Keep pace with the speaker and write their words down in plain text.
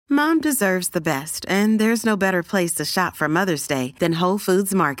Mom deserves the best, and there's no better place to shop for Mother's Day than Whole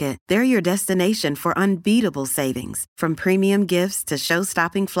Foods Market. They're your destination for unbeatable savings, from premium gifts to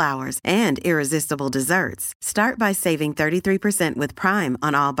show-stopping flowers and irresistible desserts. Start by saving 33% with Prime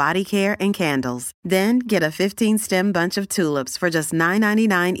on all body care and candles. Then get a 15-stem bunch of tulips for just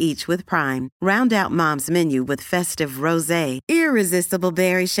 $9.99 each with Prime. Round out Mom's menu with festive rosé, irresistible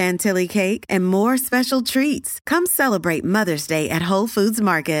berry chantilly cake, and more special treats. Come celebrate Mother's Day at Whole Foods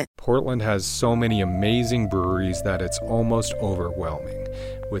Market. Portland has so many amazing breweries that it's almost overwhelming.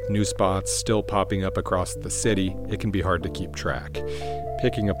 With new spots still popping up across the city, it can be hard to keep track.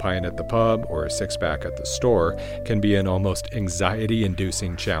 Picking a pint at the pub or a six-pack at the store can be an almost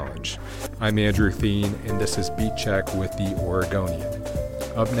anxiety-inducing challenge. I'm Andrew Thien, and this is Beat Check with The Oregonian.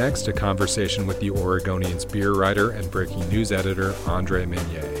 Up next, a conversation with The Oregonian's beer writer and breaking news editor, Andre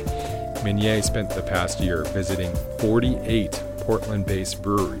Meunier. Meunier spent the past year visiting 48 Portland-based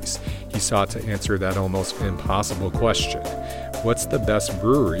breweries. He sought to answer that almost impossible question. What's the best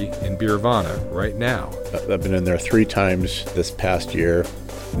brewery in Beervana right now? I've been in there 3 times this past year.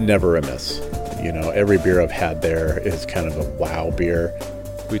 Never a miss. You know, every beer I've had there is kind of a wow beer.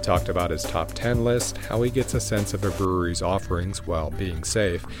 We talked about his top 10 list, how he gets a sense of a brewery's offerings while being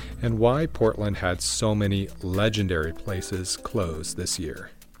safe, and why Portland had so many legendary places close this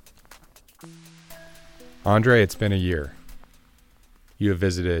year. Andre, it's been a year. You have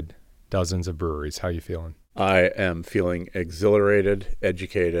visited dozens of breweries. How are you feeling? I am feeling exhilarated,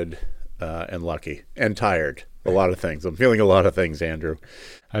 educated, and lucky, and tired. A lot of things. I'm feeling a lot of things, Andrew.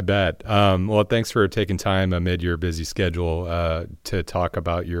 I bet. Well, thanks for taking time amid your busy schedule to talk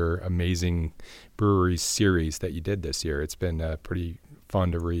about your amazing brewery series that you did this year. It's been pretty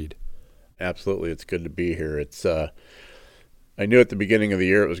fun to read. Absolutely. It's good to be here. It's I knew at the beginning of the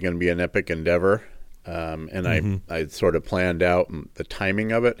year it was going to be an epic endeavor. I sort of planned out the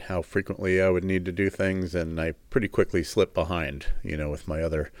timing of it, how frequently I would need to do things, and I pretty quickly slipped behind, with my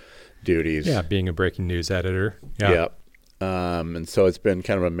other duties. Yeah, being a breaking news editor. Yeah. And so it's been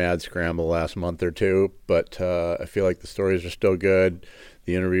kind of a mad scramble the last month or two, but I feel like the stories are still good,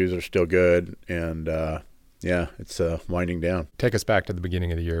 the interviews are still good, and it's winding down. Take us back to the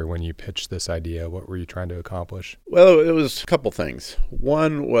beginning of the year when you pitched this idea. What were you trying to accomplish? Well, it was a couple things.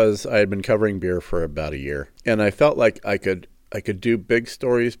 One was I had been covering beer for about a year, and I felt like I could do big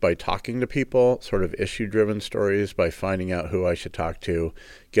stories by talking to people, sort of issue-driven stories by finding out who I should talk to,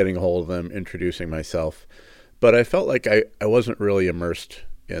 getting a hold of them, introducing myself. But I felt like I wasn't really immersed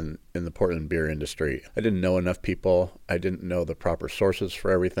in the Portland beer industry. I didn't know enough people. I didn't know the proper sources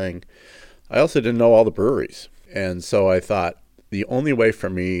for everything. I also didn't know all the breweries. And so I thought the only way for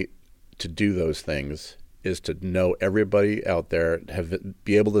me to do those things is to know everybody out there,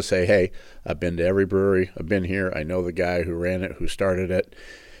 be able to say, hey, I've been to every brewery, I've been here, I know the guy who ran it, who started it,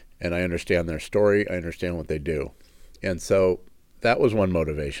 and I understand their story, I understand what they do. And so that was one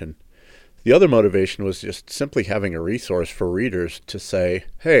motivation. The other motivation was just simply having a resource for readers to say,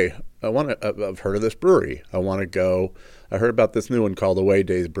 hey, I've heard of this brewery. I want to go. I heard about this new one called Away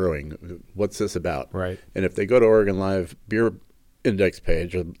Days Brewing. What's this about? Right. And if they go to Oregon Live Beer Index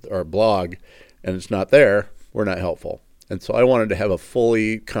page or blog and it's not there, we're not helpful. And so I wanted to have a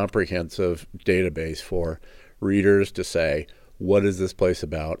fully comprehensive database for readers to say, what is this place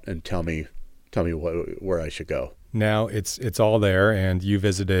about? And tell me where I should go. Now it's all there, and you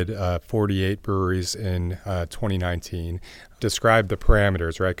visited 48 breweries in 2019. Describe the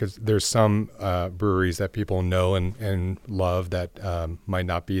parameters, right? Because there's some breweries that people know and love that might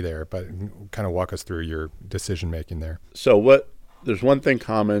not be there, but kind of walk us through your decision-making there. So there's one thing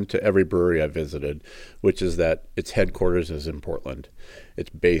common to every brewery I visited, which is that its headquarters is in Portland. It's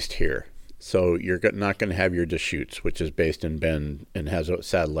based here. So you're not going to have your Deschutes, which is based in Bend and has a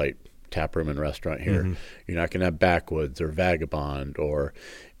satellite tap room and restaurant here. Mm-hmm. You're not going to have Backwoods or Vagabond or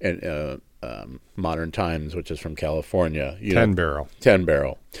Modern Times, which is from California. 10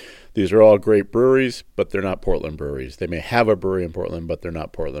 Barrel. These are all great breweries, but they're not Portland breweries. They may have a brewery in Portland, but they're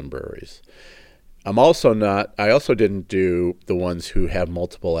not Portland breweries. I also didn't do the ones who have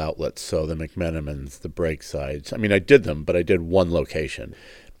multiple outlets, so the McMenamins, the Breaksides. I mean, I did them, but I did one location.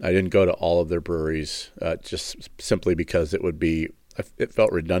 I didn't go to all of their breweries just simply because it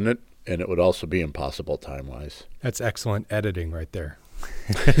felt redundant. And it would also be impossible time-wise. That's excellent editing right there.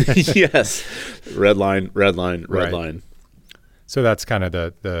 Yes. Red line. So that's kind of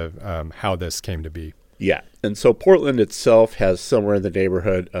the how this came to be. Yeah. And so Portland itself has somewhere in the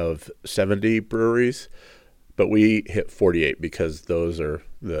neighborhood of 70 breweries, but we hit 48 because those are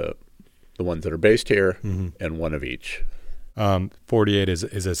the ones that are based here, mm-hmm. and one of each. 48 is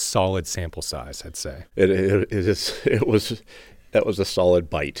a solid sample size, I'd say. It is. That was a solid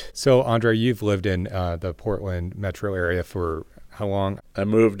bite. So, Andre, you've lived in the Portland metro area for how long? I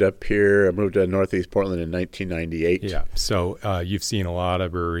moved up here. I moved to Northeast Portland in 1998. Yeah. So you've seen a lot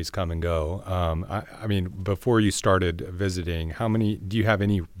of breweries come and go. I mean, before you started visiting, do you have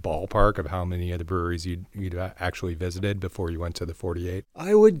any ballpark of how many of the breweries you'd actually visited before you went to the 48?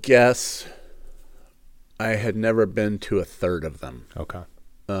 I would guess I had never been to a third of them. Okay.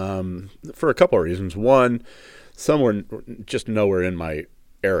 For a couple of reasons. One, some were just nowhere in my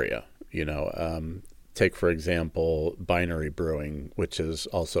area, Take, for example, Binary Brewing, which is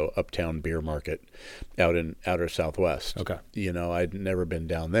also Uptown Beer Market out in outer Southwest. Okay. I'd never been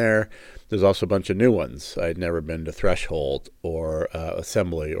down there. There's also a bunch of new ones. I'd never been to Threshold or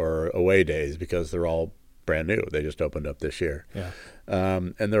Assembly or Away Days because they're all brand new. They just opened up this year. Yeah.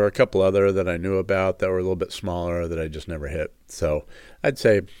 And there were a couple other that I knew about that were a little bit smaller that I just never hit. So I'd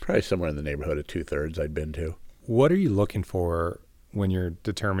say probably somewhere in the neighborhood of 2/3 I'd been to. What are you looking for when you're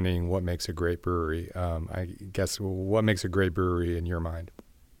determining what makes a great brewery? I guess what makes a great brewery in your mind?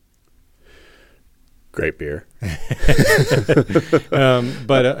 Great beer.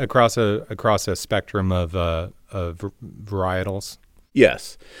 But across a spectrum of varietals?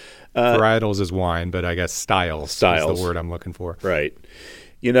 Yes. Varietals is wine, but I guess styles is the word I'm looking for. Right.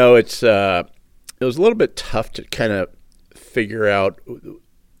 It was a little bit tough to kind of figure out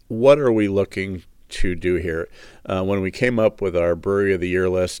what are we looking to do here. When we came up with our Brewery of the Year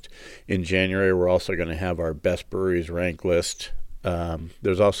list in January, we're also going to have our Best Breweries Rank list.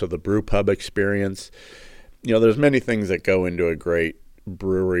 There's also the Brew Pub experience. There's many things that go into a great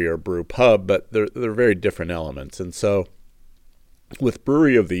brewery or brew pub, but they're very different elements. And so with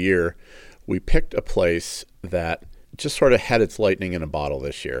Brewery of the Year, we picked a place that just sort of had its lightning in a bottle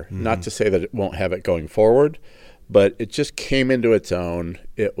this year. Mm-hmm. Not to say that it won't have it going forward, but it just came into its own.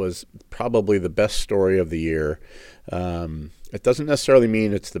 It was probably the best story of the year. It doesn't necessarily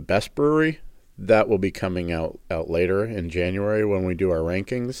mean it's the best brewery. That will be coming out later in January when we do our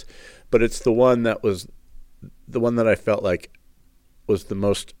rankings. But it's the one that I felt like was the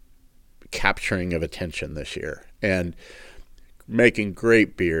most capturing of attention this year. And making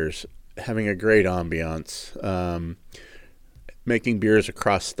great beers, having a great ambiance, making beers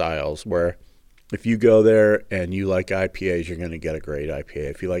across styles where if you go there and you like IPAs, you're going to get a great IPA.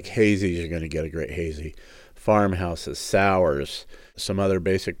 If you like hazies, you're going to get a great hazy. Farmhouses, sours, some other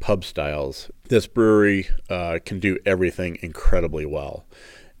basic pub styles. This brewery can do everything incredibly well.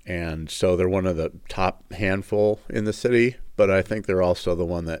 And so they're one of the top handful in the city, but I think they're also the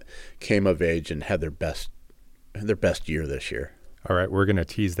one that came of age and had their best year this year. All right, we're going to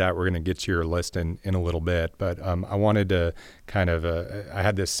tease that. We're going to get to your list in a little bit. But I wanted to kind of I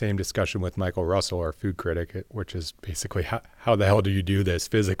had this same discussion with Michael Russell, our food critic, which is basically how the hell do you do this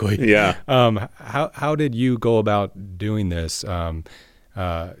physically? Yeah. How did you go about doing this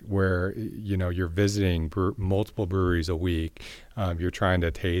where, you're visiting multiple breweries a week. You're trying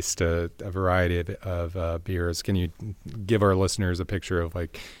to taste a variety of beers. Can you give our listeners a picture of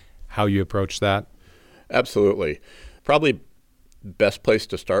like how you approach that? Absolutely. Probably best place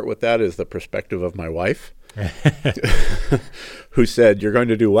to start with that is the perspective of my wife, who said, "You're going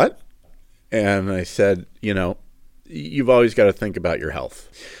to do what?" And I said, you've always got to think about your health.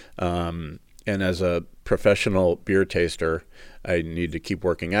 And as a professional beer taster, I need to keep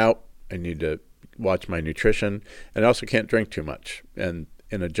working out. I need to watch my nutrition. And I also can't drink too much. And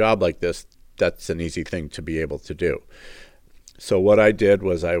in a job like this, that's an easy thing to be able to do. So what I did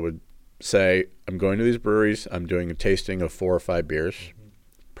was I would say, I'm going to these breweries. I'm doing a tasting of 4 or 5 beers,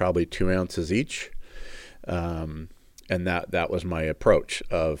 probably 2 ounces each. And that was my approach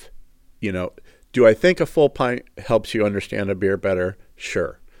of, do I think a full pint helps you understand a beer better?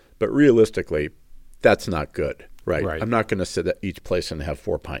 Sure. But realistically, that's not good, right? I'm not going to sit at each place and have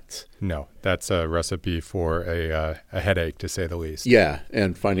 4 pints. No, that's a recipe for a headache, to say the least. Yeah,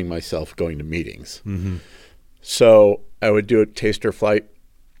 and finding myself going to meetings. Mm-hmm. So I would do a taster flight,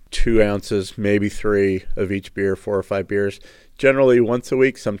 2 ounces, maybe 3 of each beer, 4 or 5 beers, generally once a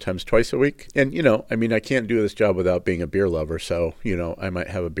week, sometimes twice a week. And, I can't do this job without being a beer lover. So, I might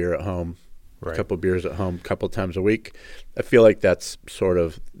have a beer at home, a couple of beers at home, a couple of times a week. I feel like that's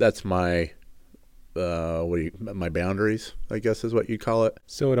my, my boundaries, I guess is what you'd call it.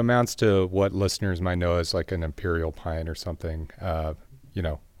 So it amounts to what listeners might know as like an imperial pint or something,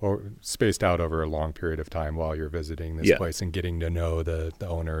 or spaced out over a long period of time while you're visiting this place and getting to know the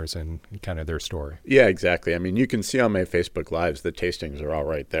owners and kind of their story. Yeah, exactly. I mean, you can see on my Facebook Lives, the tastings are all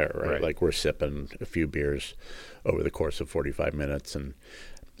right there, right? Like we're sipping a few beers over the course of 45 minutes. And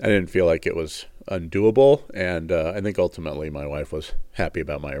I didn't feel like it was undoable. And I think ultimately my wife was happy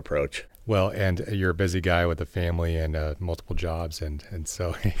about my approach. Well, and you're a busy guy with a family and multiple jobs, and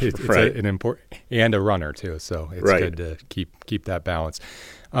so it's Right. an important, and a runner too. So it's Right. good to keep that balance.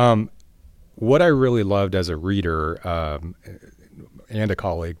 What I really loved as a reader and a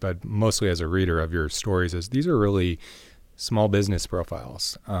colleague, but mostly as a reader of your stories, is these are really small business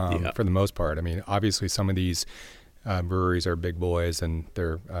profiles for the most part. I mean, obviously some of these breweries are big boys and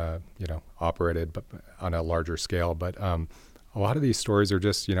they're operated on a larger scale, but a lot of these stories are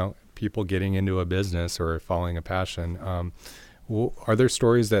just people getting into a business or following a passion. Are there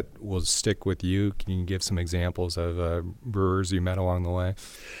stories that will stick with you? Can you give some examples of brewers you met along the way?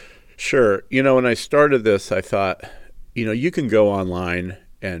 Sure. When I started this, I thought, you can go online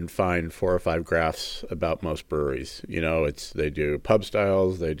and find 4 or 5 graphs about most breweries. They do pub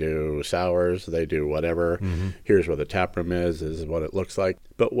styles, they do sours, they do whatever. Mm-hmm. Here's where the tap room is what it looks like.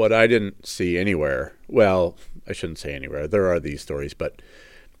 But what I didn't see anywhere, well, I shouldn't say anywhere, there are these stories, but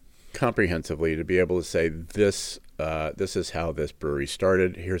comprehensively to be able to say this is how this brewery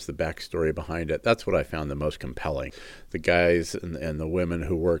started. Here's the backstory behind it. That's what I found the most compelling. The guys and the women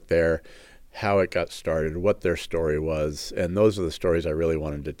who worked there, how it got started, what their story was, and those are the stories I really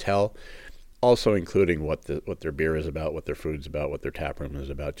wanted to tell. Also including what their beer is about, what their food's about, what their tap room is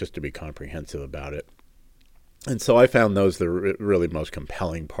about, just to be comprehensive about it. And so I found those the really most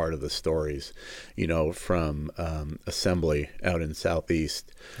compelling part of the stories, from Assembly out in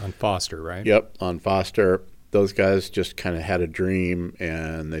Southeast. On Foster, right? Yep, on Foster. Those guys just kind of had a dream,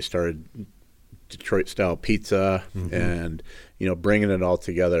 and they started Detroit-style pizza, mm-hmm. and, bringing it all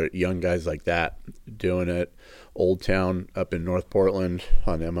together. Young guys like that doing it. Old Town up in North Portland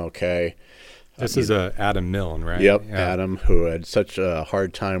on MLK. This is Adam Milne, right? Yep, yeah. Adam, who had such a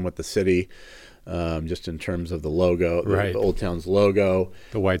hard time with the city. Just in terms of the logo, right. The Old Town's logo.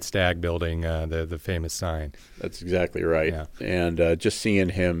 The White Stag building, the famous sign. That's exactly right. Yeah. And just seeing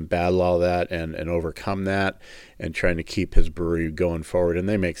him battle all that and overcome that and trying to keep his brewery going forward. And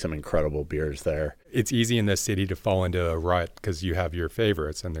they make some incredible beers there. It's easy in this city to fall into a rut because you have your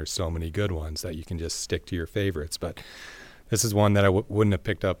favorites, and there's so many good ones that you can just stick to your favorites. But this is one that I wouldn't have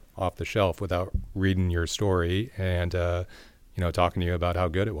picked up off the shelf without reading your story and talking to you about how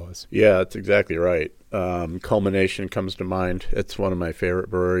good it was. Yeah, that's exactly right. Culmination comes to mind. It's one of my favorite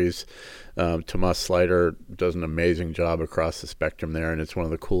breweries. Tomas Slider does an amazing job across the spectrum there, and it's one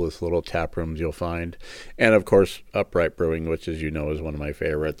of the coolest little tap rooms you'll find. And, of course, Upright Brewing, which, as you know, is one of my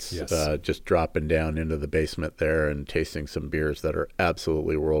favorites. Yes. Just dropping down into the basement there and tasting some beers that are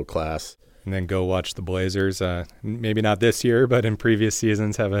absolutely world-class. And then go watch the Blazers. Maybe not this year, but in previous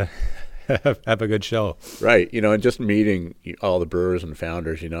seasons have a good show. Right. And just meeting all the brewers and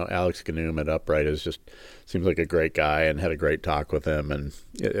founders, Alex Ganoum at Upright seems like a great guy, and had a great talk with him. And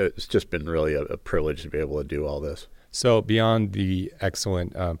it's just been really a privilege to be able to do all this. So beyond the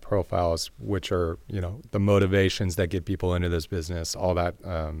excellent profiles, which are, the motivations that get people into this business, all that,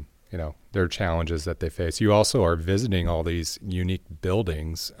 their challenges that they face, you also are visiting all these unique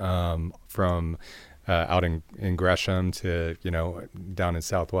buildings from out in Gresham to, down in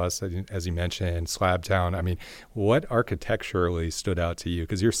Southwest, as you mentioned, Slabtown. I mean, what architecturally stood out to you?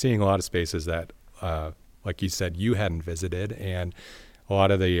 Because you're seeing a lot of spaces that, like you said, you hadn't visited, and a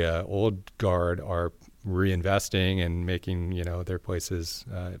lot of the old guard are reinvesting and making, their places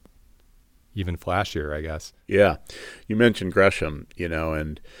even flashier, I guess. Yeah. You mentioned Gresham,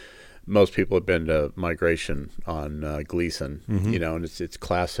 and most people have been to Migration on Gleason, mm-hmm. And it's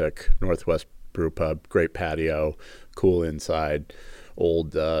classic Northwest brew pub, great patio, cool inside,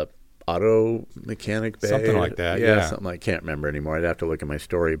 old auto mechanic bay. Something like that, yeah. Something I can't remember anymore. I'd have to look at my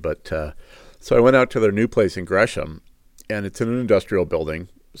story. But so I went out to their new place in Gresham, and it's in an industrial building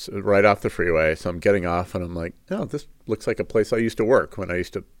right off the freeway. So I'm getting off, and I'm like, oh, this looks like a place I used to work when I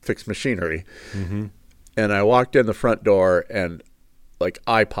used to fix machinery. Mm-hmm. And I walked in the front door, and like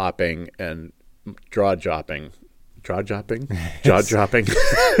eye-popping and jaw-dropping. Jaw-dropping? Jaw-dropping.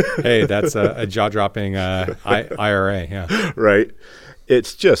 Hey, that's a jaw-dropping IRA, yeah. Right.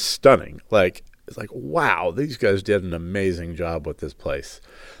 It's just stunning. It's like, wow, these guys did an amazing job with this place.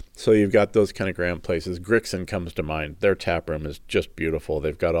 So you've got those kind of grand places. Grixon comes to mind. Their tap room is just beautiful.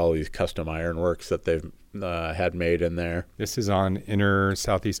 They've got all these custom ironworks that they've had made in there. This is on Inner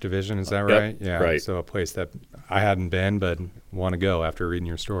Southeast Division, is that right? Yep, yeah. Right. So a place that I hadn't been but want to go after reading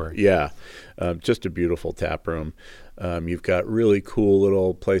your story. Yeah. Just a beautiful tap room. You've got really cool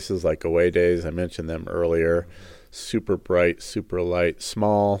little places like Away Days. I mentioned them earlier. Super bright, super light,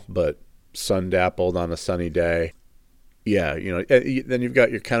 small, but sun-dappled on a sunny day. Yeah, then you've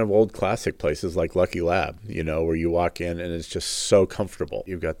got your kind of old classic places like Lucky Lab, where you walk in and it's just so comfortable.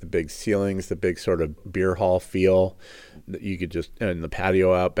 You've got the big ceilings, the big sort of beer hall feel that you could just, and the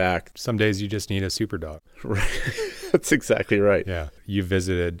patio out back. Some days you just need a super dog. Right. That's exactly right. Yeah. You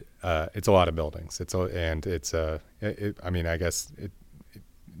visited, it's a lot of buildings. I guess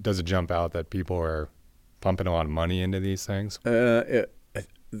does it jump out that people are pumping a lot of money into these things?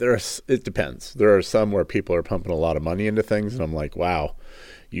 It depends. There are some where people are pumping a lot of money into things, and I'm like, wow,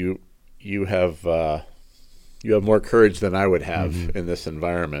 you have more courage than I would have in this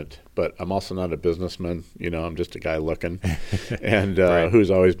environment. But I'm also not a businessman. I'm just a guy looking, and Right.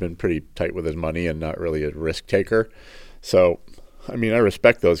 who's always been pretty tight with his money and not really a risk taker. So, I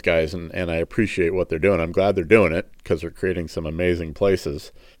respect those guys, and I appreciate what they're doing. I'm glad they're doing it because they're creating some amazing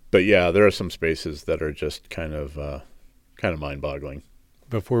places. But yeah, there are some spaces that are just kind of mind-boggling.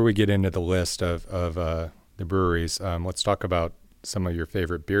 Before we get into the list of the breweries, let's talk about some of your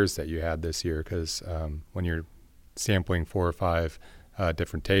favorite beers that you had this year, because when you're sampling 4 or 5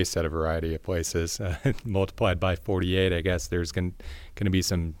 different tastes at a variety of places, multiplied by 48, I guess there's going to be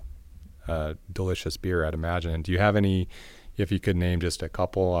some delicious beer, I'd imagine. Do you have any, if you could name just a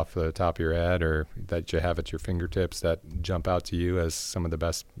couple off the top of your head or that you have at your fingertips that jump out to you as some of the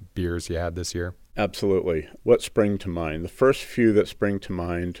best beers you had this year? Absolutely. What spring to mind? The first few that spring to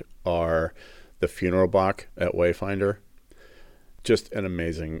mind are the Funeral Bock at Wayfinder. Just an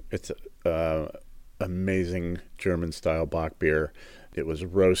amazing German style Bock beer. It was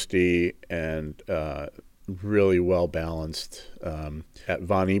roasty and really well balanced. At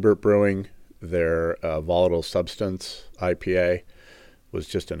Von Ebert Brewing, their Volatile Substance IPA was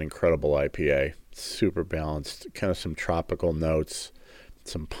just an incredible IPA. Super balanced, kind of some tropical notes,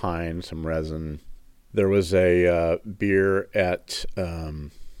 some pine, some resin. There was a beer at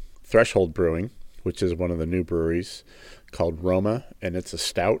Threshold Brewing, which is one of the new breweries, called Roma, and it's a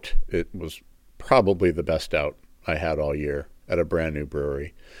stout. It was probably the best stout I had all year at a brand new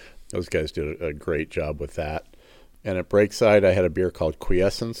brewery. Those guys did a great job with that. And at Breakside, I had a beer called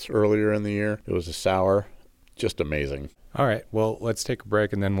Quiescence earlier in the year. It was a sour, just amazing. All right. Well, let's take a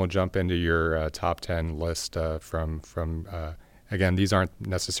break, and then we'll jump into your top 10 list from again, these aren't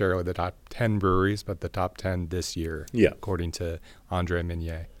necessarily the top 10 breweries, but the top 10 this year, according to Andre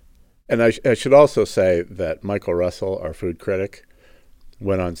Meunier. And I should also say that Michael Russell, our food critic,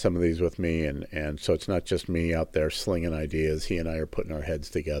 went on some of these with me, and so it's not just me out there slinging ideas. He and I are putting our heads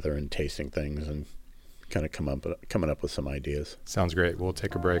together and tasting things and kind of coming up with some ideas. Sounds great. We'll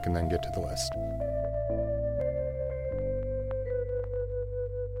take a break and then get to the list.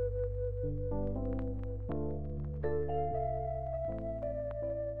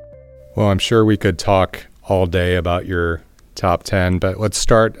 Well, I'm sure we could talk all day about your top 10, but let's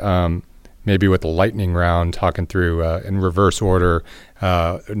start maybe with the lightning round, talking through in reverse order.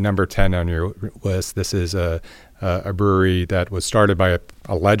 Number 10 on your list, this is a brewery that was started by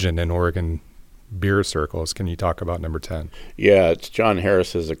a legend in Oregon beer circles. Can you talk about number 10? Yeah, it's John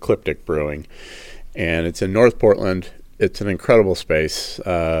Harris's Ecliptic Brewing, and it's in North Portland. It's an incredible space.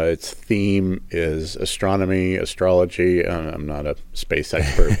 Its theme is astronomy, astrology. I'm not a space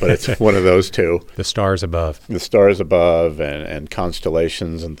expert, but it's one of those two. The stars above. The stars above and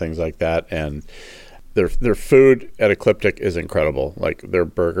constellations and things like that. And their food at Ecliptic is incredible. Like, their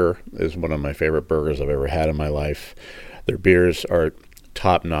burger is one of my favorite burgers I've ever had in my life. Their beers are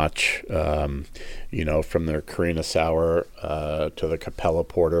top-notch, from their Carina Sour to the Capella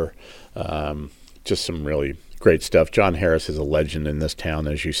Porter. Just some really great stuff. John Harris is a legend in this town,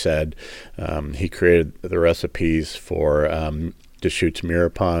 as you said. He created the recipes for Deschutes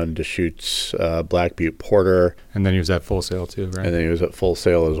Mirapon, Deschutes Black Butte Porter. And then he was at Full Sail too, right? And then he was at Full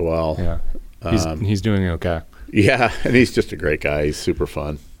Sail as well. Yeah. He's doing okay. Yeah, and he's just a great guy. He's super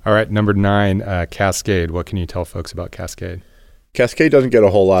fun. All right, number 9, Cascade. What can you tell folks about Cascade? Cascade doesn't get a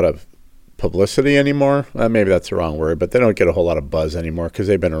whole lot of publicity anymore. Maybe that's the wrong word, but they don't get a whole lot of buzz anymore because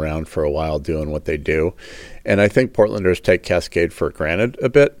they've been around for a while doing what they do. And I think Portlanders take Cascade for granted a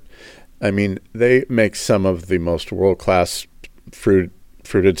bit. I mean, they make some of the most world-class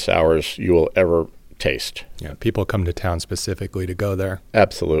fruited sours you will ever taste. Yeah, people come to town specifically to go there.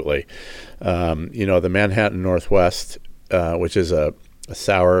 Absolutely. The Manhattan Northwest, which is a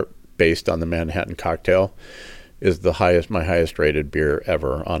sour based on the Manhattan cocktail, is my highest rated beer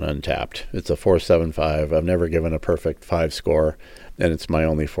ever on Untapped. It's a 4.75. I've never given a perfect 5 score, and it's my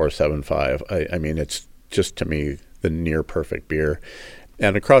only 4.75. I mean, it's just, to me, the near perfect beer.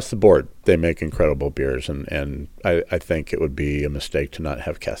 And across the board, they make incredible beers, and I think it would be a mistake to not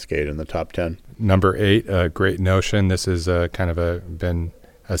have Cascade in the top 10. Number 8, Great Notion. This is been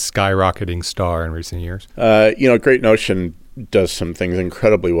a skyrocketing star in recent years. Great Notion does some things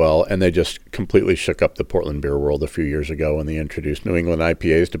incredibly well, and they just completely shook up the Portland beer world a few years ago when they introduced New England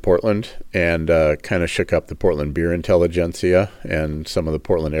IPAs to Portland, and kind of shook up the Portland beer intelligentsia and some of the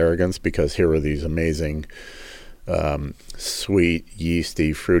Portland arrogance, because here were these amazing sweet,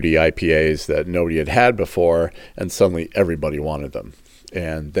 yeasty, fruity IPAs that nobody had before, and suddenly everybody wanted them.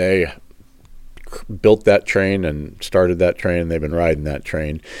 And they built that train and started that train, and they've been riding that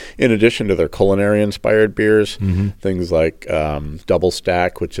train. In addition to their culinary-inspired beers, things like Double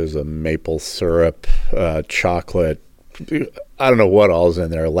Stack, which is a maple syrup, chocolate, I don't know what all is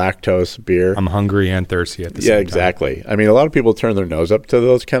in there, lactose beer. I'm hungry and thirsty at the same time. Yeah, exactly. I mean, a lot of people turn their nose up to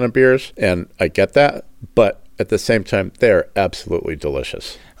those kind of beers, and I get that, but at the same time, they're absolutely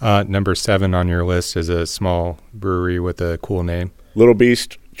delicious. Number 7 on your list is a small brewery with a cool name. Little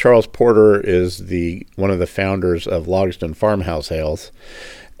Beast. Charles Porter is one of the founders of Logsdon Farmhouse Ales,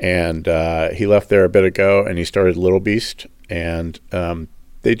 and he left there a bit ago, and he started Little Beast, and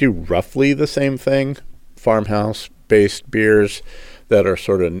they do roughly the same thing, farmhouse-based beers that are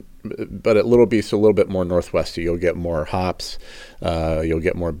sort of, but at Little Beast a little bit more northwesty. You'll get more hops, you'll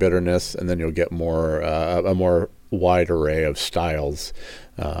get more bitterness, and then you'll get more a more wide array of styles.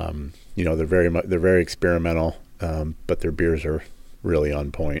 They're very experimental, but their beers are really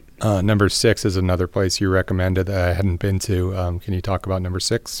on point. Number 6 is another place you recommended that I hadn't been to. Can you talk about number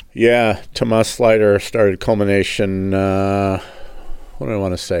 6? Yeah, Tomas Slider started Culmination, what do I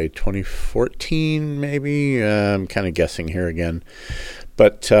want to say, 2014 maybe? I'm kind of guessing here again.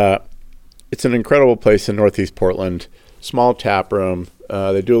 But it's an incredible place in Northeast Portland, small tap room.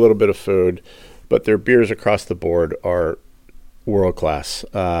 They do a little bit of food, but their beers across the board are world class.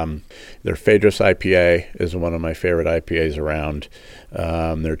 Their Phaedrus IPA is one of my favorite IPAs around.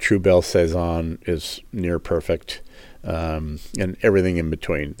 Their True Belle Saison is near perfect, and everything in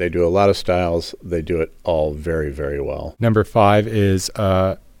between. They do a lot of styles. They do it all very, very well. Number 5 is,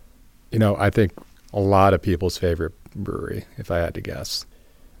 I think a lot of people's favorite brewery, if I had to guess.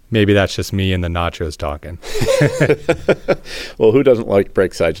 Maybe that's just me and the nachos talking. Well, who doesn't like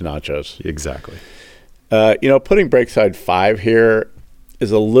Breakside's nachos? Exactly. Putting Breakside 5 here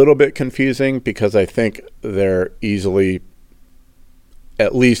is a little bit confusing, because I think they're easily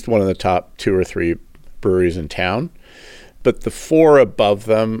at least one of the top 2 or 3 breweries in town. But the 4 above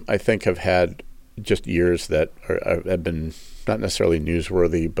them, I think, have had just years that have been not necessarily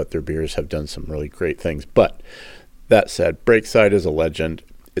newsworthy, but their beers have done some really great things. But that said, Breakside is a legend.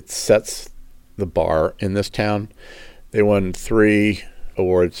 It sets the bar in this town. They won 3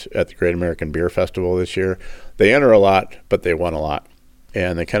 awards at the Great American Beer Festival this year. They enter a lot, but they won a lot.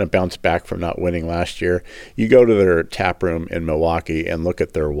 And they kind of bounced back from not winning last year. You go to their tap room in Milwaukee and look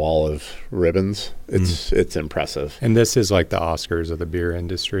at their wall of ribbons. It's impressive. And this is like the Oscars of the beer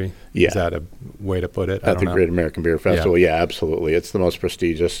industry. Yeah. Is that a way to put it? At the Great American Beer Festival, yeah, absolutely. It's the most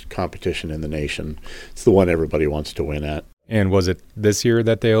prestigious competition in the nation. It's the one everybody wants to win at. And was it this year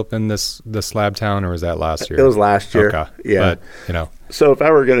that they opened the Slab Town, or was that last year? It was last year. Okay. Yeah. But, So if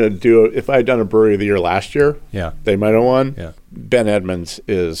I were going to if I had done a brewery of the year last year, they might have won. Yeah. Ben Edmonds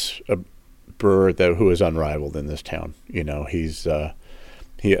is a brewer who is unrivaled in this town. He's I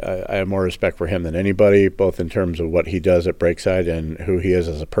have more respect for him than anybody, both in terms of what he does at Breakside and who he is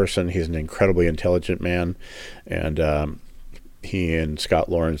as a person. He's an incredibly intelligent man, and he and Scott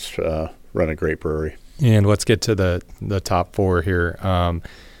Lawrence run a great brewery. And let's get to the top 4 here.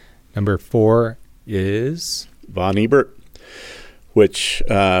 Number 4 is Von Ebert, which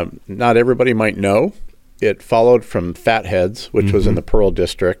not everybody might know. It followed from Fatheads, which was in the Pearl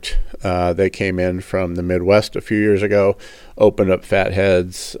District. They came in from the Midwest a few years ago, opened up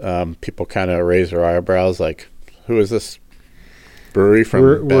Fatheads. People kind of raised their eyebrows like, who is this brewery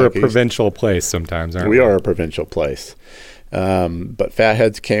from? We're a provincial place sometimes, aren't we? We are a provincial place. But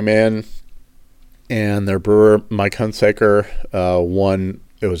Fatheads came in, and their brewer, Mike Hunsaker, won.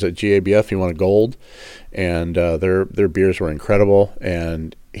 It was at GABF. He won a gold, and their beers were incredible.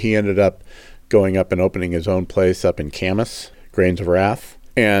 And he ended up going up and opening his own place up in Camas, Grains of Wrath.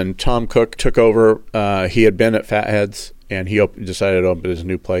 And Tom Cook took over. He had been at Fatheads, and he decided to open his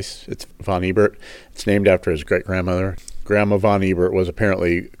new place. It's Von Ebert. It's named after his great-grandmother. Grandma Von Ebert was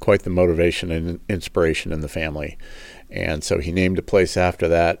apparently quite the motivation and inspiration in the family. And so he named a place after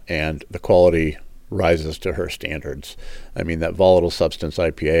that, and the quality rises to her standards. I mean, that Volatile Substance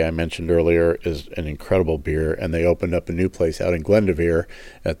IPA I mentioned earlier is an incredible beer, and they opened up a new place out in Glendevere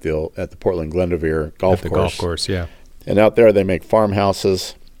at the Portland Glendevere golf course. Golf course, yeah. And out there they make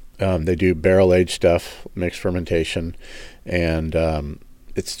farmhouses. They do barrel-aged stuff, mixed fermentation, and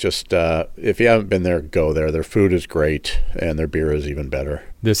It's just, if you haven't been there, go there. Their food is great, and their beer is even better.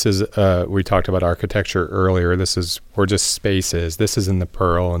 This is, we talked about architecture earlier. This is, or just spaces. This is in the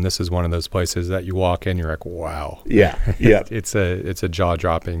Pearl, and this is one of those places that you walk in, you're like, wow. Yeah. It's a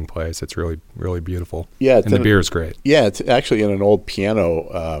jaw-dropping place. It's really, really beautiful. Yeah. And the beer is great. Yeah, it's actually in an old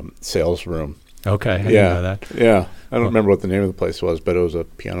piano sales room. Okay, I didn't know that. Yeah. I don't remember what the name of the place was, but it was a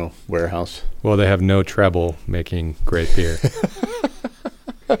piano warehouse. Well, they have no trouble making great beer.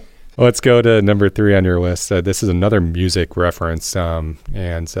 Let's go to number 3 on your list. This is another music reference, and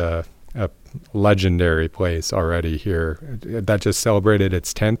a legendary place already here. That just celebrated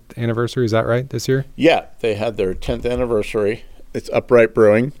its 10th anniversary. Is that right, this year? Yeah, they had their 10th anniversary. It's Upright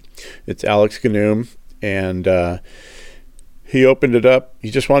Brewing. It's Alex Ganoom, and he opened it up. He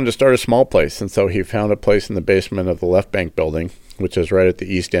just wanted to start a small place, and so he found a place in the basement of the Left Bank building, which is right at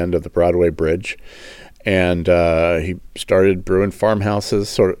the east end of the Broadway Bridge. And he started brewing farmhouses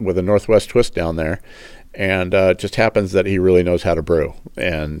sort of with a Northwest twist down there. And it just happens that he really knows how to brew.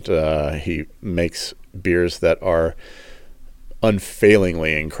 And he makes beers that are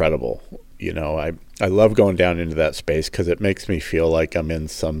unfailingly incredible. You know, I love going down into that space because it makes me feel like I'm in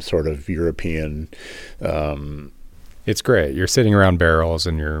some sort of European... It's great. You're sitting around barrels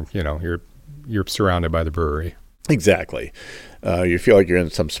and you're surrounded by the brewery. Exactly. You feel like you're in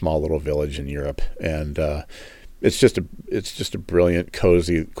some small little village in Europe, and it's just a brilliant,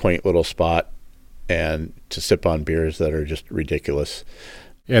 cozy, quaint little spot, and to sip on beers that are just ridiculous.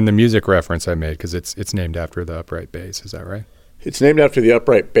 And the music reference I made, because it's named after the upright bass, is that right? It's named after the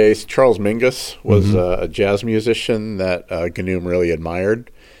upright bass. Charles Mingus was a jazz musician that Ganoom really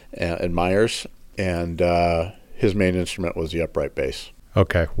admires, and his main instrument was the upright bass.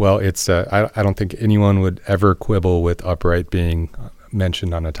 Okay, well, it's I don't think anyone would ever quibble with Upright being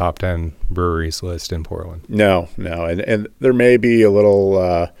mentioned on a top 10 breweries list in Portland. No, and there may be a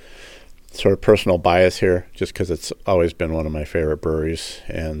little sort of personal bias here, just because it's always been one of my favorite breweries,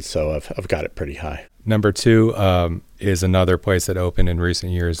 and so I've got it pretty high. Number 2 is another place that opened in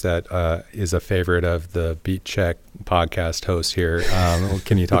recent years that is a favorite of the Beat Check podcast host here.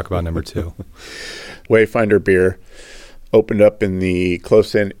 Can you talk about number 2? Wayfinder Beer. Opened up in the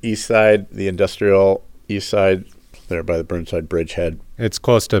close-in east side, the industrial east side, there by the Burnside Bridgehead. It's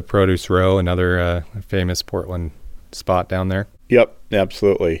close to Produce Row, another famous Portland spot down there. Yep,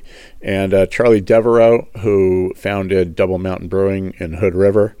 absolutely. And Charlie Devereaux, who founded Double Mountain Brewing in Hood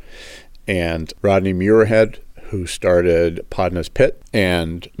River, and Rodney Muirhead, who started Podna's Pit,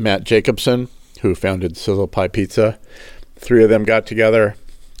 and Matt Jacobson, who founded Sizzle Pie Pizza. 3 of them got together,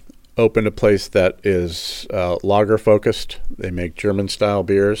 opened a place that is lager focused. They make German style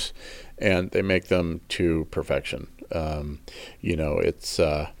beers, and they make them to perfection. It's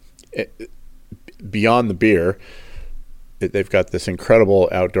beyond the beer. They've got this incredible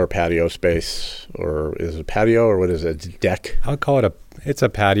outdoor patio space, or is it a patio, or what is it? It's a deck. I'll call it it's a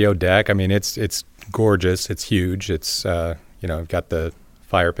patio deck. I mean, it's gorgeous. It's huge. It's got the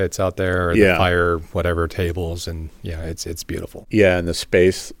fire pits out there, or the fire whatever tables, and it's beautiful. Yeah, and the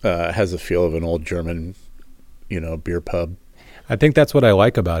space has the feel of an old German, beer pub. I think that's what I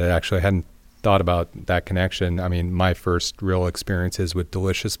like about it. Actually, I hadn't thought about that connection. I mean, my first real experiences with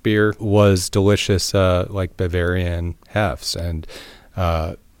delicious beer was delicious like Bavarian Hefs, and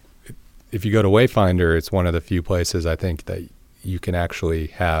if you go to Wayfinder, it's one of the few places I think that you can actually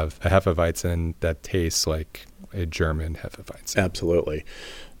have a Hefeweizen that tastes like a German Hefeweizen. Absolutely.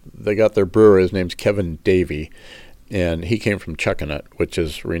 They got their brewer, his name's Kevin Davey, and he came from Chuckanut, which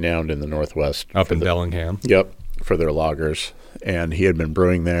is renowned in the Northwest. Up in Bellingham. Yep, for their lagers. And he had been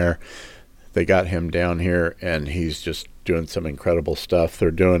brewing there. They got him down here, and he's just doing some incredible stuff. They're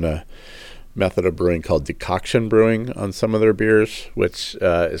doing a method of brewing called decoction brewing on some of their beers, which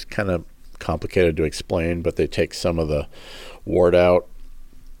is kind of complicated to explain, but they take some of the wort out,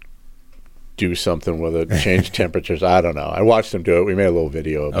 do something with it, change temperatures. I don't know. I watched them do it. We made a little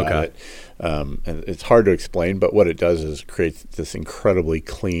video about it. And it's hard to explain, but what it does is create this incredibly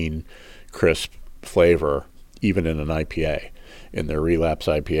clean, crisp flavor, even in an IPA, in their Relapse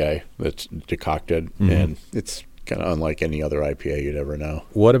IPA that's decocted. And it's kind of unlike any other IPA you'd ever know.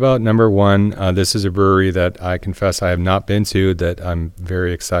 What about number 1? This is a brewery that I confess I have not been to that I'm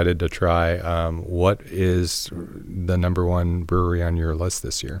very excited to try. What is the number 1 brewery on your list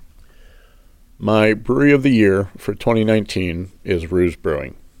this year? My brewery of the year for 2019 is Ruse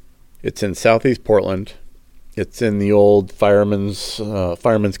Brewing. It's in Southeast Portland. It's in the old Fireman's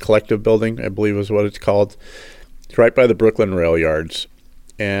Collective building, I believe is what it's called. It's right by the Brooklyn Rail Yards.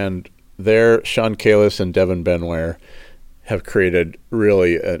 And there, Sean Kalis and Devin Benware have created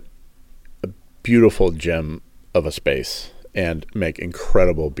really a beautiful gem of a space. and make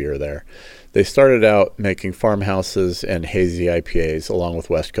incredible beer there. They started out making farmhouses and hazy IPAs along with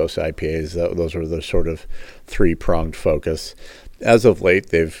West Coast IPAs. Those were the sort of three-pronged focus. As of late,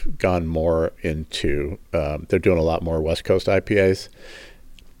 they've gone more into, they're doing a lot more West Coast IPAs.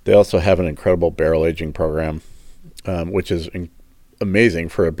 They also have an incredible barrel aging program, which is amazing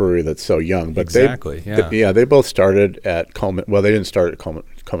for a brewery that's so young. But they both started at they didn't start at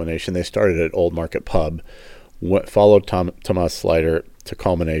Culmination. They started at Old Market Pub, followed Tomas Slider to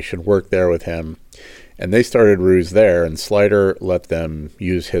Culmination, worked there with him, and they started Ruse there, and Slider let them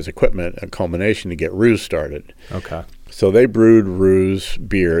use his equipment at Culmination to get Ruse started. Okay. So they brewed Ruse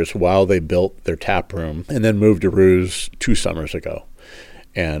beers while they built their tap room, and then moved to Ruse 2 summers ago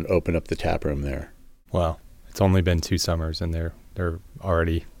and opened up the tap room there. Wow. It's only been 2 summers, and they're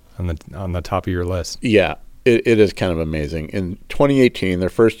already on the top of your list. Yeah, it is kind of amazing. In 2018, their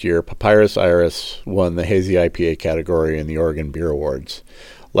first year, Papyrus Iris won the Hazy IPA category in the Oregon Beer Awards.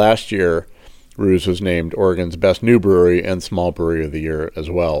 Last year, Ruse was named Oregon's Best New Brewery and Small Brewery of the Year as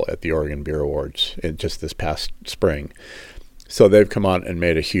well at the Oregon Beer Awards in just this past spring. So they've come on and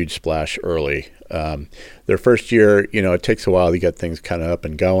made a huge splash early. Their first year, it takes a while to get things kind of up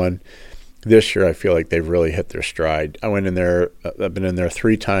and going. This year, I feel like they've really hit their stride. I went in there, I've been in there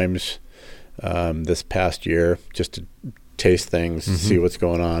 3 times this past year just to taste things, see what's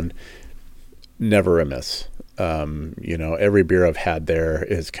going on. Never a miss. Every beer I've had there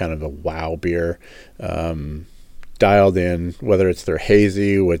is kind of a wow beer. Dialed in, whether it's their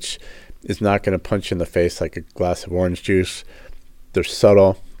hazy, which is not going to punch you in the face like a glass of orange juice. They're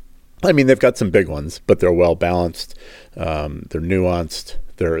subtle. I mean, they've got some big ones, but they're well balanced. They're nuanced.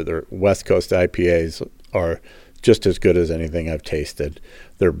 Their West Coast IPAs are just as good as anything I've tasted.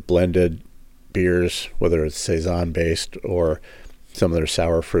 They're blended beers, whether it's Saison based or some of their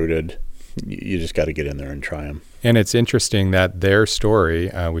sour fruited. You just got to get in there and try them. And it's interesting that their story,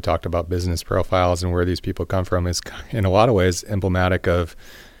 we talked about business profiles and where these people come from, is in a lot of ways emblematic of,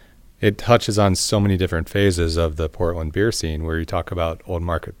 it touches on so many different phases of the Portland beer scene, where you talk about Old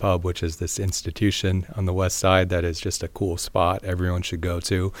Market Pub, which is this institution on the west side that is just a cool spot everyone should go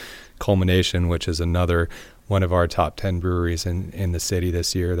to. Culmination, which is another one of our top 10 breweries in the city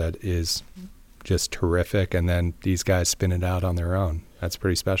this year that is just terrific. And then these guys spin it out on their own. That's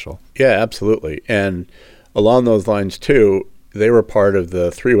pretty special. Yeah, absolutely. And along those lines, too, they were part of the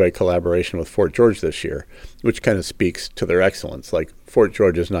 3-way collaboration with Fort George this year, which kind of speaks to their excellence. Like, Fort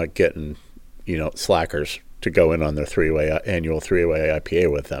George is not getting, slackers to go in on their annual 3-way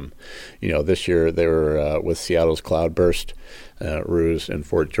IPA with them. This year they were with Seattle's Cloudburst, Ruse, and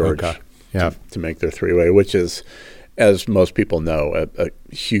Fort George to make their 3-way, which is, as most people know, a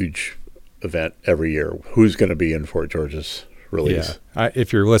huge event every year. Who's going to be in Fort George's release? Yeah.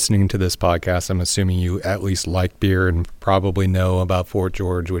 If you're listening to this podcast, I'm assuming you at least like beer and probably know about Fort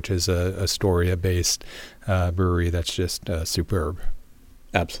George, which is a Astoria-based brewery that's just superb.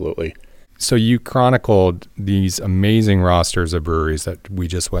 Absolutely. So you chronicled these amazing rosters of breweries that we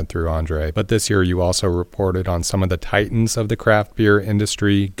just went through, Andre. But this year you also reported on some of the titans of the craft beer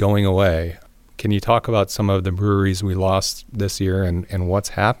industry going away. Can you talk about some of the breweries we lost this year and what's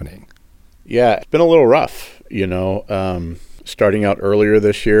happening? Yeah, it's been a little rough, starting out earlier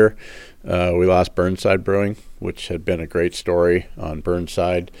this year, we lost Burnside Brewing, which had been a great story on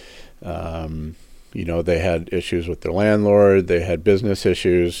Burnside. They had issues with their landlord. They had business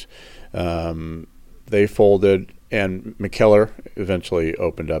issues. They folded, and McKellar eventually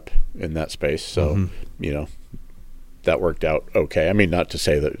opened up in that space. So, that worked out okay. I mean, not to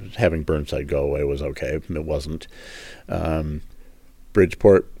say that having Burnside go away was okay. It wasn't.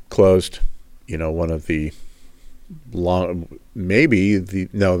 Bridgeport closed. One of the the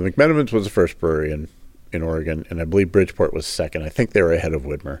McMenamins was the first brewery in Oregon, and I believe Bridgeport was second. I think they were ahead of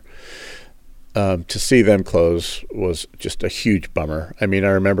Widmer. To see them close was just a huge bummer. I mean, I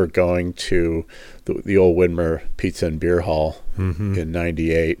remember going to the old Widmer Pizza and Beer Hall in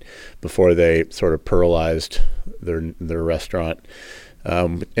 '98 before they sort of pearlized their restaurant,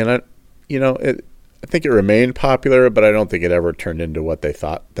 and I think it remained popular, but I don't think it ever turned into what they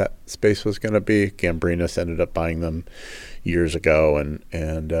thought that space was going to be. Gambrinus ended up buying them years ago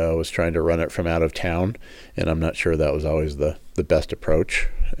and was trying to run it from out of town, and I'm not sure that was always the best approach.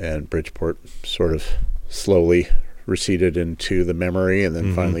 And Bridgeport sort of slowly receded into the memory and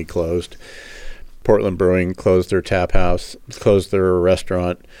then finally closed. Portland Brewing closed their tap house, closed their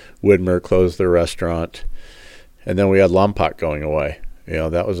restaurant. Widmer closed their restaurant. And then we had Lompoc going away.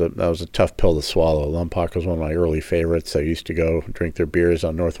 That was a tough pill to swallow. Lompoc was one of my early favorites. I used to go drink their beers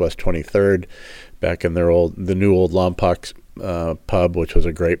on Northwest 23rd back in the new old Lompoc pub, which was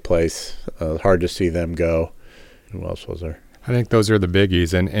a great place. Hard to see them go. Who else was there? I think those are the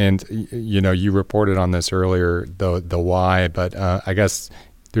biggies. And you reported on this earlier, the why, but I guess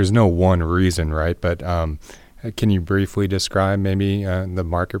there's no one reason, right? But can you briefly describe maybe the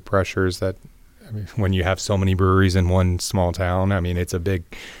market pressures that, when you have so many breweries in one small town? I mean, it's a big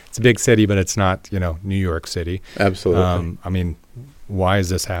city, but it's not, New York City. Absolutely. Why is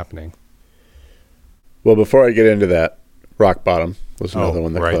this happening? Well, before I get into that, Rock Bottom was another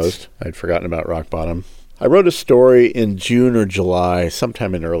one that right. closed. I'd forgotten about Rock Bottom. I wrote a story in June or July,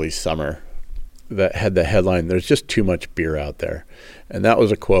 sometime in early summer, that had the headline, "There's just too much beer out there." And that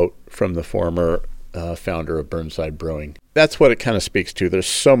was a quote from the former founder of Burnside Brewing. That's what it kind of speaks to. There's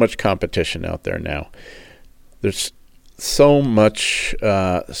so much competition out there now. There's so much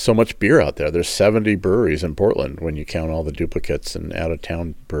beer out there. There's 70 breweries in Portland when you count all the duplicates and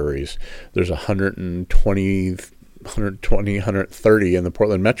out-of-town breweries. There's 130 in the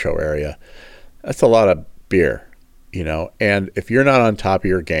Portland metro area. That's a lot of beer, and if you're not on top of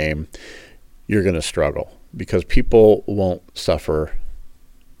your game, you're going to struggle, because people won't suffer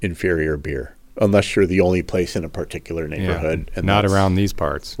inferior beer unless you're the only place in a particular neighborhood. Yeah, and not around these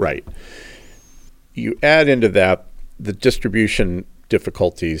parts. Right. You add into that the distribution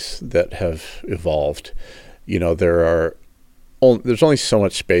difficulties that have evolved. There's only so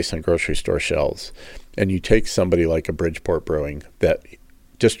much space on grocery store shelves, and you take somebody like a Bridgeport Brewing, that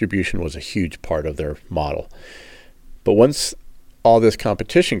distribution was a huge part of their model. But once all this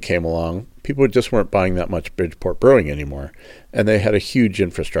competition came along, people just weren't buying that much Bridgeport Brewing anymore, and they had a huge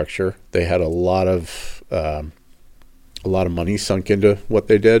infrastructure. They had a lot of money sunk into what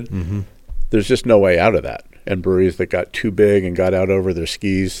they did. Mm-hmm. There's just no way out of that. And breweries that got too big and got out over their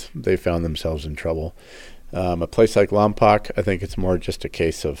skis, they found themselves in trouble. A place like Lompoc, I think it's more just a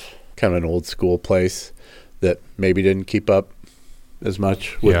case of kind of an old school place that maybe didn't keep up as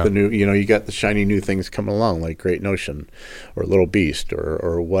much with the new, you got the shiny new things coming along, like Great Notion or Little Beast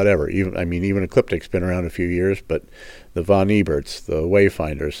or whatever. Even Ecliptic's been around a few years, but the Von Eberts, the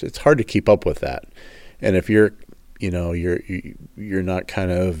Wayfinders, it's hard to keep up with that. And if you're not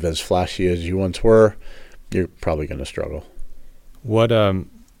kind of as flashy as you once were, you're probably going to struggle.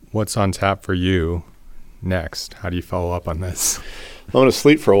 What's on tap for you next? How do you follow up on this? I'm going to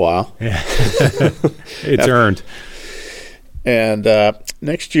sleep for a while. Yeah, it's earned. And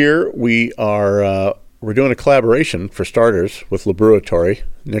next year we're doing a collaboration, for starters, with La Brewery.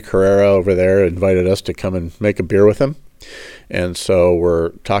 Nick Herrera over there invited us to come and make a beer with him. And so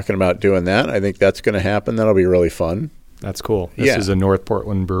we're talking about doing that. I think that's going to happen. That'll be really fun. That's cool. This is a North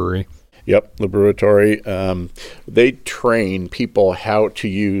Portland brewery. Yep, La Brewery. They train people how to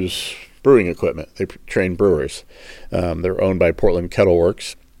use brewing equipment. They train brewers. They're owned by Portland Kettle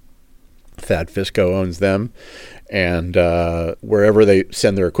Works. Thad Fisco owns them. And wherever they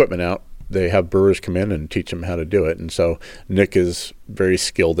send their equipment out, they have brewers come in and teach them how to do it. And so Nick is very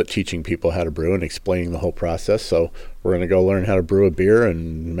skilled at teaching people how to brew and explaining the whole process. So we're going to go learn how to brew a beer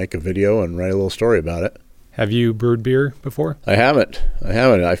and make a video and write a little story about it. Have you brewed beer before? I haven't.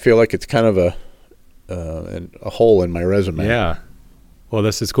 I feel like it's kind of a hole in my resume. Yeah. Well,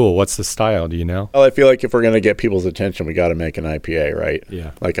 this is cool. What's the style? Do you know? Well, I feel like if we're going to get people's attention, we got to make an IPA, right?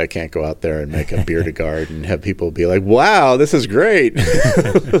 Yeah. Like I can't go out there and make a beer to guard and have people be like, wow, this is great.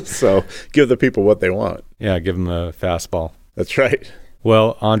 So give the people what they want. Yeah, give them a fastball. That's right.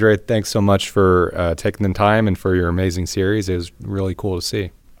 Well, Andre, thanks so much for taking the time and for your amazing series. It was really cool to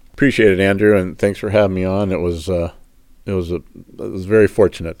see. Appreciate it, Andrew, and thanks for having me on. It was very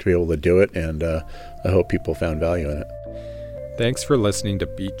fortunate to be able to do it, and I hope people found value in it. Thanks for listening to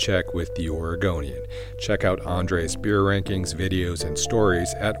Beat Check with The Oregonian. Check out Andre's beer rankings, videos, and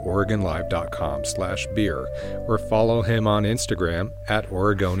stories at OregonLive.com/beer, or follow him on Instagram at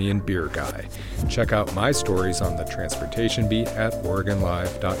OregonianBeerGuy. Check out my stories on the transportation beat at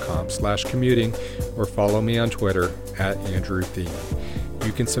OregonLive.com/commuting, or follow me on Twitter at Andrew Thiemann.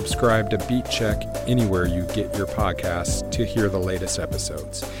 You can subscribe to Beat Check anywhere you get your podcasts to hear the latest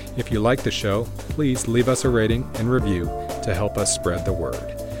episodes. If you like the show, please leave us a rating and review to help us spread the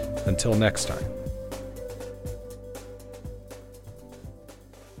word. Until next time.